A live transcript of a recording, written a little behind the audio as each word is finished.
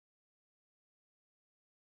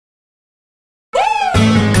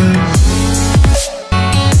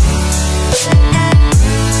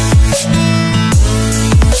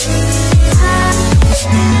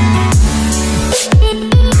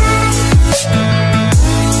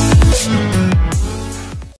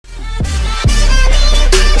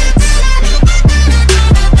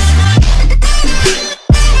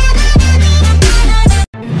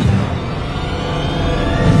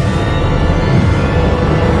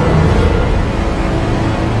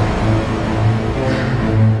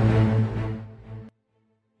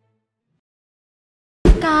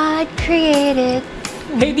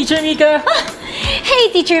Teacher Mika!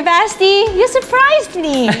 Hey, Teacher Basty! You surprised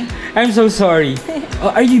me! I'm so sorry.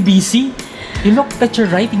 Are you busy? You look like you're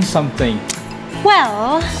writing something.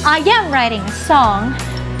 Well, I am writing a song,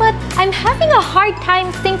 but I'm having a hard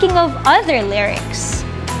time thinking of other lyrics.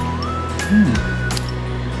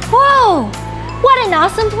 Whoa! What an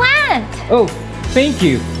awesome plant! Oh, thank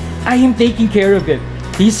you. I am taking care of it.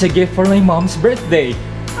 It's a gift for my mom's birthday.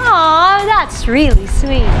 Aw, that's really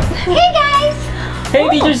sweet. Hey, guys! Hey,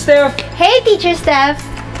 Teacher Steph! Hey, Teacher Steph!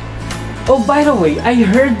 Oh, by the way, I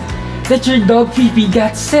heard that your dog Fifi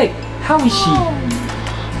got sick. How is she?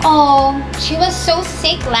 Oh, she was so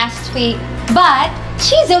sick last week, but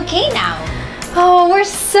she's okay now. Oh, we're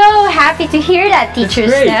so happy to hear that, Teacher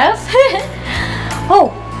Steph.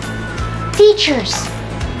 Oh, teachers,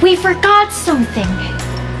 we forgot something.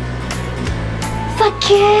 The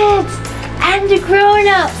kids and the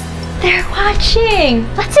grown-ups, they're watching.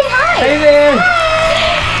 Let's say hi. Hey there.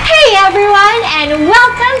 Hey everyone, and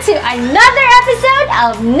welcome to another episode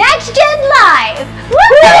of NextGen Live.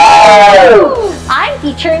 Woo! I'm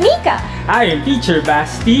Teacher Mika. I am Teacher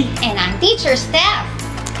Basty. And I'm Teacher Steph.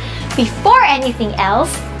 Before anything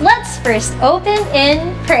else, let's first open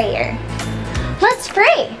in prayer. Let's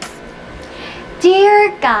pray.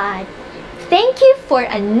 Dear God, thank you for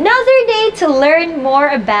another day to learn more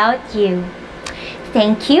about you.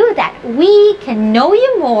 Thank you that we can know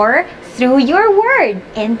you more through your word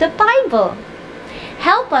in the Bible.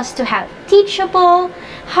 Help us to have teachable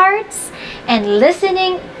hearts and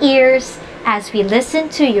listening ears as we listen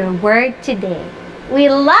to your word today. We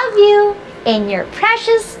love you. In your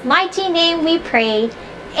precious, mighty name we pray.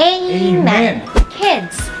 Amen.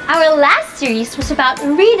 Kids, our last series was about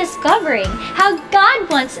rediscovering how God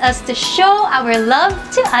wants us to show our love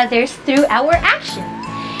to others through our action.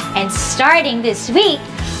 And starting this week,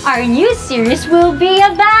 our new series will be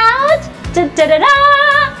about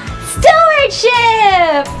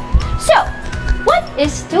stewardship! So, what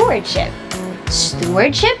is stewardship?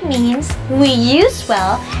 Stewardship means we use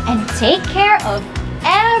well and take care of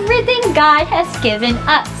everything God has given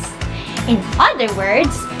us. In other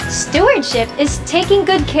words, stewardship is taking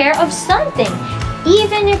good care of something,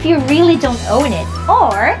 even if you really don't own it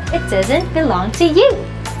or it doesn't belong to you.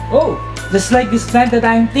 Oh, just like this plant that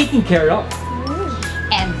I'm taking care of.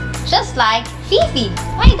 And just like Fifi,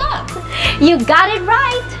 my dog. You got it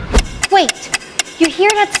right. Wait, you hear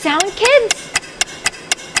that sound, kids?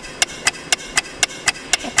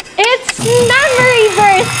 It's memory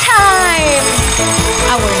verse time!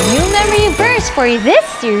 Our new memory verse for this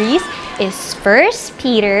series is 1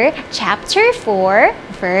 Peter chapter 4,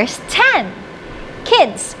 verse 10.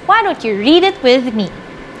 Kids, why don't you read it with me?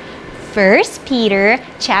 1 Peter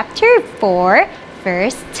chapter 4,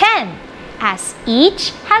 verse 10. As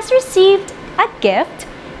each has received a gift,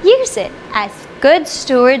 use it as good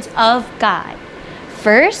stewards of God.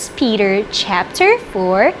 1 Peter chapter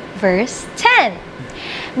 4, verse 10.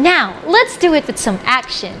 Now, let's do it with some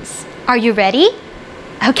actions. Are you ready?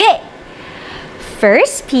 Okay. 1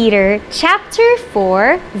 Peter chapter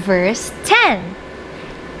 4, verse 10.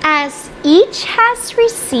 As each has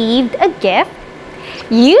received a gift,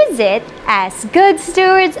 use it as good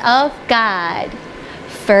stewards of God.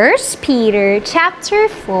 1 Peter chapter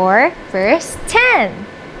 4, verse 10.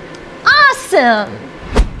 Awesome!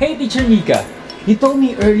 Hey, Teacher Mika. You told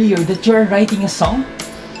me earlier that you are writing a song?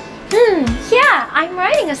 Yeah, I'm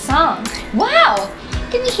writing a song. Wow!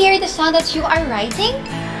 Can you hear the song that you are writing?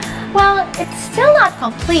 Well, it's still not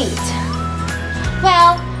complete.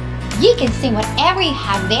 Well, you can sing whatever you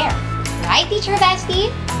have there. Right, Teacher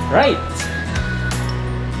Basty? Right.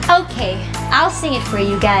 Okay, I'll sing it for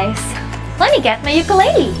you guys. Let me get my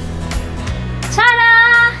ukulele.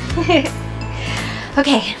 Ta-da!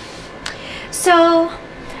 Okay, so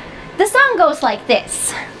the song goes like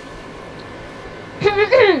this.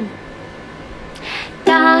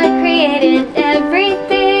 God created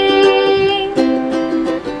everything.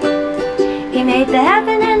 He made the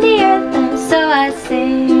heaven and the earth, and so I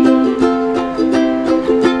sing.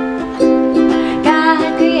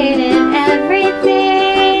 God created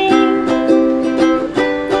everything.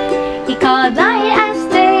 He called light as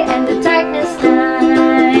day and the darkness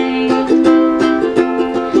night.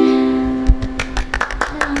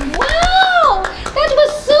 Wow! That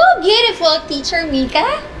was so beautiful, Teacher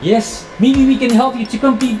Mika. Yes, maybe we can help you to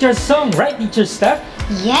complete your song, right, Teacher Steph?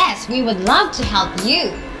 Yes, we would love to help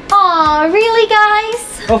you. Aw, really,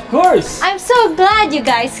 guys? Of course! I'm so glad you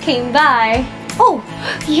guys came by. Oh,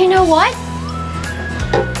 you know what?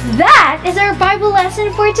 That is our Bible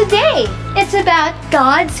lesson for today. It's about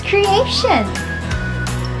God's creation.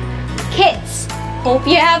 Kids, hope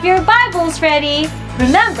you have your Bibles ready.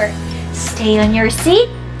 Remember, stay on your seat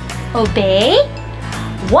obey,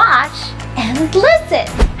 watch, and listen.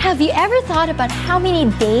 Have you ever thought about how many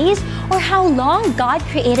days or how long God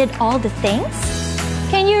created all the things?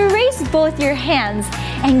 Can you raise both your hands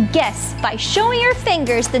and guess by showing your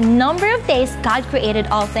fingers the number of days God created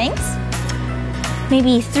all things?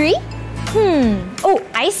 Maybe 3? Oh,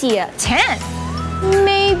 I see a 10.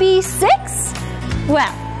 Maybe 6?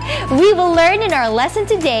 Well, we will learn in our lesson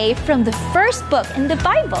today from the first book in the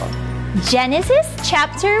Bible, Genesis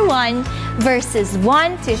chapter 1, verses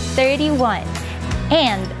 1 to 31,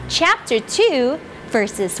 and chapter 2,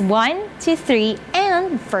 verses 1 to 3,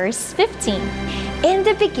 and verse 15. In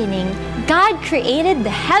the beginning, God created the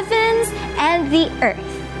heavens and the earth.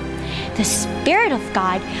 The Spirit of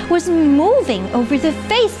God was moving over the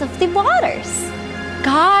face of the waters.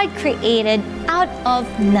 God created out of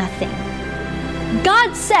nothing.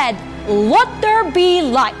 God said, "Let there be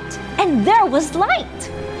light," and there was light.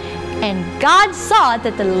 And God saw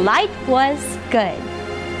that the light was good.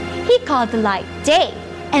 He called the light day,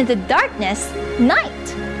 and the darkness night.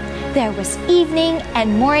 There was evening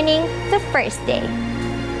and morning the first day.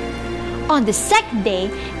 On the second day,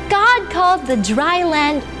 God called the dry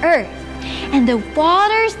land earth, and the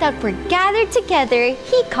waters that were gathered together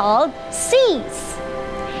He called seas.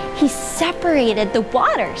 He separated the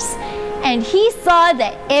waters, and He saw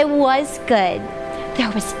that it was good.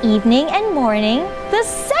 There was evening and morning the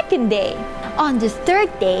second day. On the third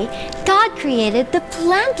day, God created the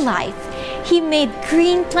plant life. He made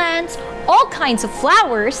green plants, all kinds of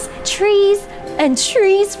flowers, trees, and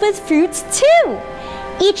trees with fruits too,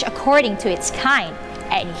 each according to its kind.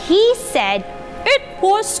 And He said, "It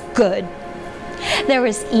was good." There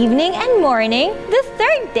was evening and morning the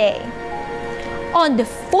third day. On the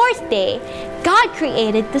fourth day, God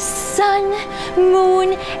created the sun,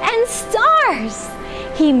 moon, and stars.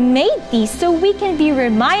 He made these so we can be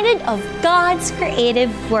reminded of God's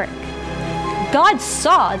creative work. God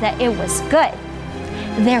saw that it was good.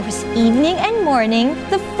 There was evening and morning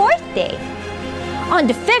the fourth day. On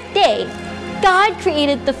the fifth day, God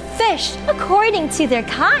created the fish according to their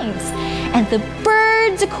kinds, and the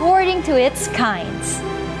birds according to its kinds.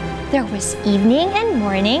 There was evening and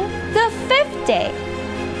morning the fifth day.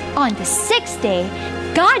 On the sixth day,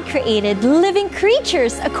 God created living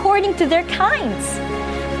creatures according to their kinds.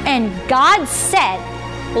 And God said,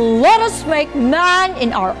 "Let us make man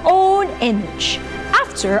in our own image,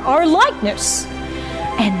 after our likeness."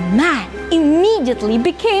 And man immediately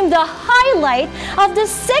became the highlight of the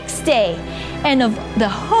sixth day and of the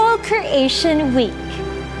whole creation week.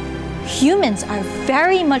 Humans are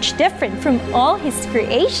very much different from all His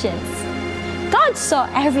creations. God saw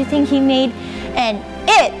everything He made, and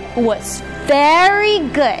it was very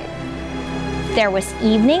good. There was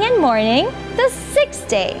evening and morning the sixth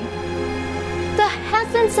day. The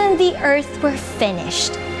heavens and the earth were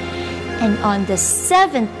finished. And on the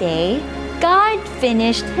seventh day, God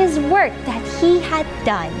finished His work that He had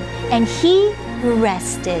done, and He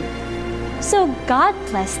rested. So God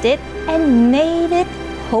blessed it and made it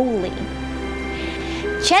holy.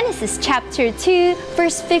 Genesis chapter 2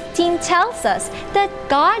 verse 15 tells us that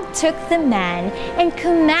God took the man and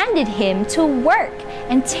commanded him to work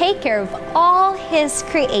and take care of all His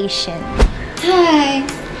creation. Hi!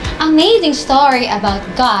 Amazing story about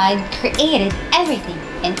God created everything,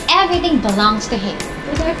 and everything belongs to Him.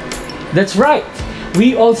 That's right.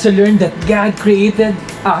 We also learned that God created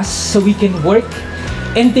us so we can work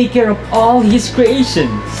and take care of all His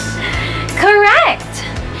creations. Correct!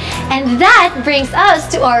 And that brings us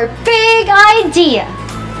to our big idea.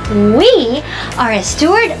 We are a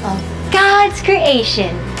steward of God's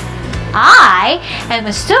creation. I am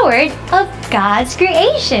a steward of God's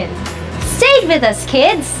creation. Say it with us,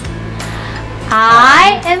 kids.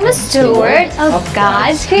 I am a steward of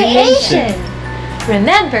God's creation.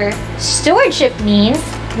 Remember, stewardship means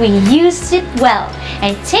we use it well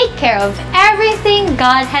and take care of everything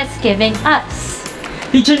God has given us.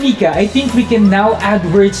 Teacher Nika, I think we can now add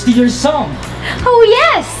words to your song. Oh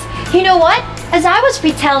yes! You know what? As I was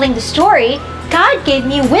retelling the story, God gave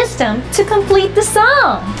me wisdom to complete the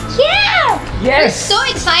song. Yeah! Yes! We're so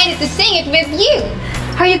excited to sing it with you.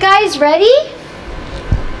 Are you guys ready?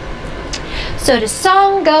 So the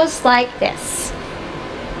song goes like this.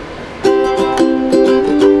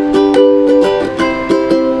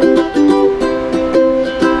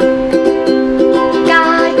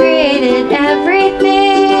 God created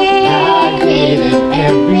everything. God created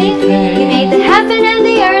everything. He made the heaven and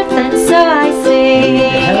the earth, and so I sing. The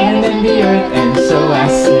heaven and the earth, and so I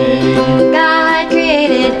sing. God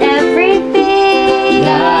created everything.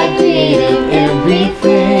 God created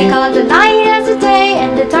everything. He called the light as the day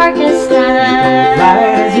and the darkness night.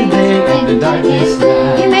 Light as the day and the darkness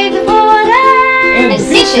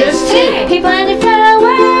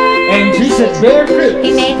that bear fruit.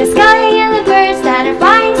 He made the sky and the birds that are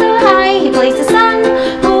flying so high. He placed the sun,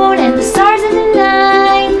 moon, and the stars in the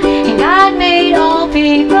night. And God made all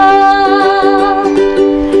people.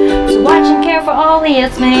 So watch and care for all He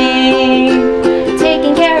has made.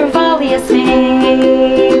 Taking care of all He has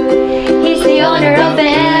made. He's the owner of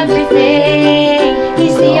everything.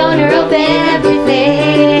 He's the owner of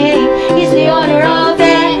everything. He's the owner of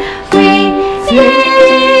everything.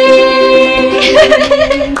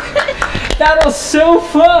 That was so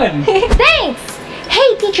fun! Thanks!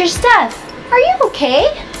 Hey, Teacher Steph, are you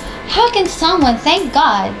okay? How can someone thank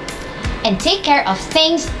God and take care of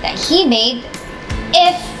things that He made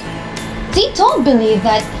if they don't believe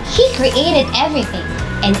that He created everything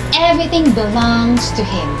and everything belongs to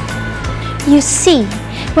Him? You see,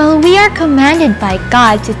 while we are commanded by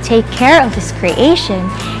God to take care of His creation,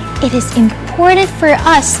 it is important for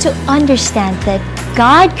us to understand that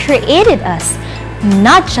God created us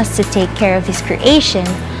not just to take care of His creation,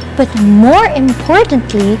 but more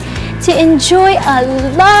importantly, to enjoy a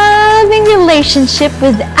loving relationship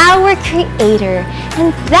with our Creator,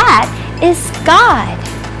 and that is God.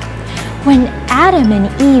 When Adam and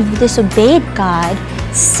Eve disobeyed God,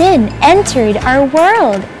 sin entered our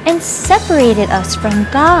world and separated us from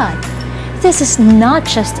God. This is not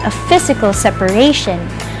just a physical separation,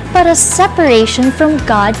 but a separation from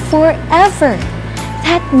God forever.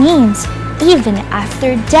 That means even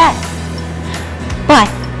after death. But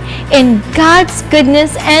in God's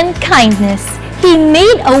goodness and kindness, He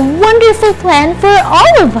made a wonderful plan for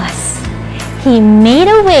all of us. He made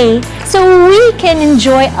a way so we can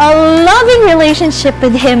enjoy a loving relationship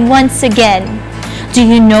with Him once again. Do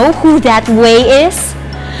you know who that way is?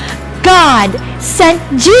 God sent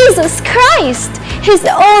Jesus Christ, His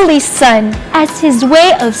only Son, as His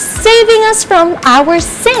way of saving us from our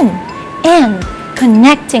sin and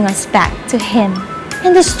connecting us back to Him.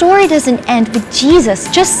 And the story doesn't end with Jesus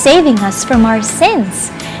just saving us from our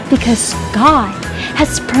sins, because God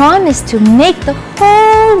has promised to make the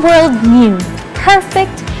whole world new,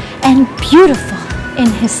 perfect, and beautiful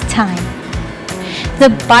in His time. The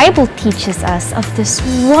Bible teaches us of this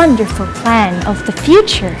wonderful plan of the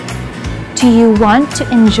future. Do you want to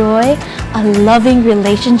enjoy a loving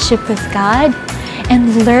relationship with God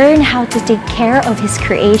and learn how to take care of His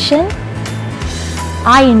creation?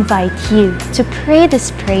 I invite you to pray this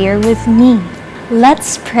prayer with me.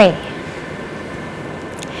 Let's pray.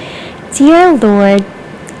 Dear Lord,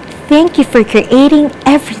 thank You for creating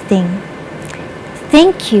everything.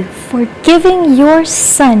 Thank You for giving Your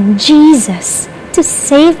Son, Jesus, to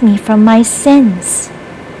save me from my sins.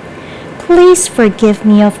 Please forgive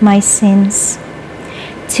me of my sins.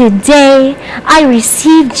 Today, I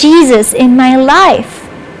receive Jesus in my life.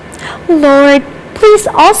 Lord, please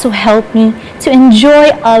also help me to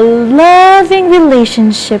enjoy a loving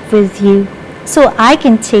relationship with You so I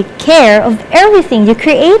can take care of everything You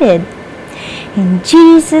created. In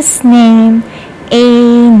Jesus' name,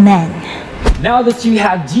 amen. Now that you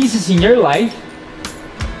have Jesus in your life,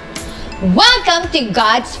 Welcome to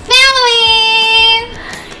God's family!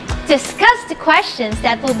 Discuss the questions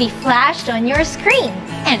that will be flashed on your screen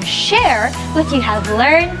and share what you have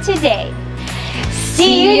learned today.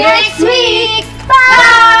 See you next week!